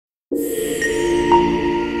Welcome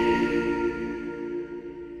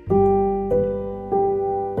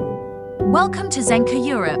to Zenka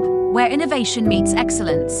Europe, where innovation meets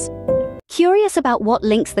excellence. Curious about what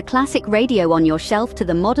links the classic radio on your shelf to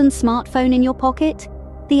the modern smartphone in your pocket?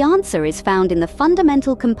 The answer is found in the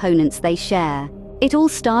fundamental components they share. It all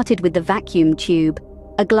started with the vacuum tube,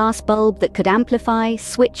 a glass bulb that could amplify,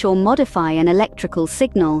 switch or modify an electrical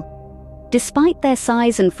signal. Despite their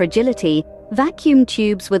size and fragility, vacuum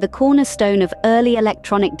tubes were the cornerstone of early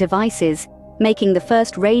electronic devices, making the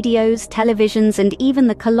first radios, televisions, and even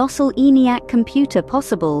the colossal ENIAC computer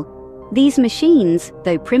possible. These machines,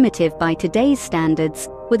 though primitive by today's standards,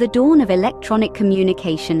 were the dawn of electronic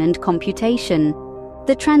communication and computation.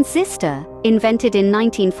 The transistor, invented in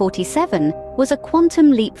 1947, was a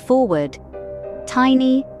quantum leap forward.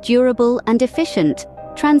 Tiny, durable, and efficient,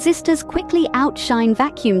 transistors quickly outshine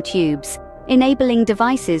vacuum tubes, enabling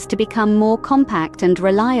devices to become more compact and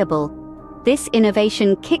reliable. This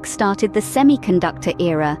innovation kick-started the semiconductor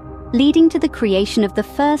era, leading to the creation of the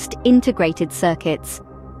first integrated circuits.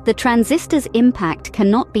 The transistor's impact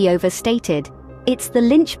cannot be overstated. It's the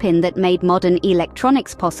linchpin that made modern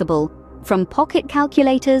electronics possible, from pocket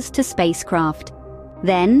calculators to spacecraft.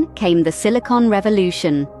 Then came the silicon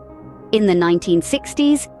revolution. In the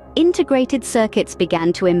 1960s, integrated circuits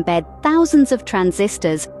began to embed thousands of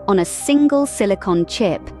transistors on a single silicon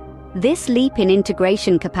chip. This leap in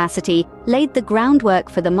integration capacity laid the groundwork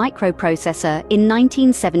for the microprocessor in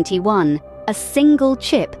 1971, a single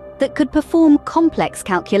chip that could perform complex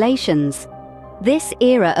calculations. This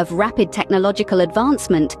era of rapid technological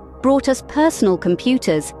advancement brought us personal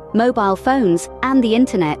computers, mobile phones, and the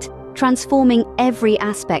internet, transforming every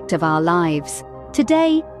aspect of our lives.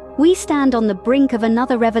 Today, we stand on the brink of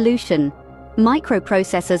another revolution.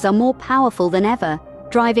 Microprocessors are more powerful than ever,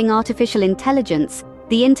 driving artificial intelligence,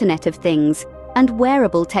 the Internet of Things, and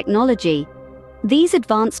wearable technology. These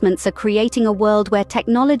advancements are creating a world where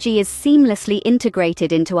technology is seamlessly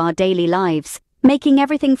integrated into our daily lives, making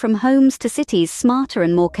everything from homes to cities smarter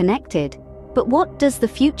and more connected. But what does the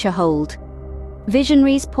future hold?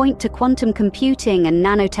 Visionaries point to quantum computing and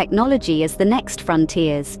nanotechnology as the next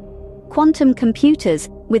frontiers. Quantum computers,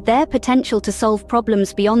 with their potential to solve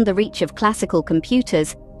problems beyond the reach of classical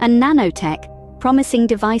computers, and nanotech, promising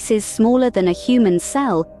devices smaller than a human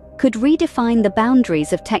cell, could redefine the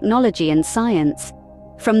boundaries of technology and science.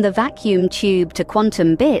 From the vacuum tube to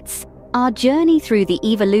quantum bits, our journey through the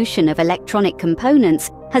evolution of electronic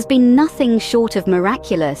components has been nothing short of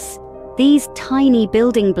miraculous. These tiny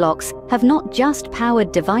building blocks have not just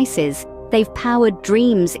powered devices, they've powered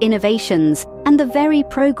dreams, innovations, and the very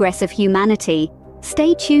progress of humanity.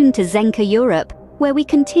 Stay tuned to Zenka Europe, where we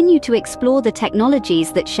continue to explore the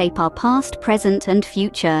technologies that shape our past, present, and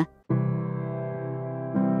future.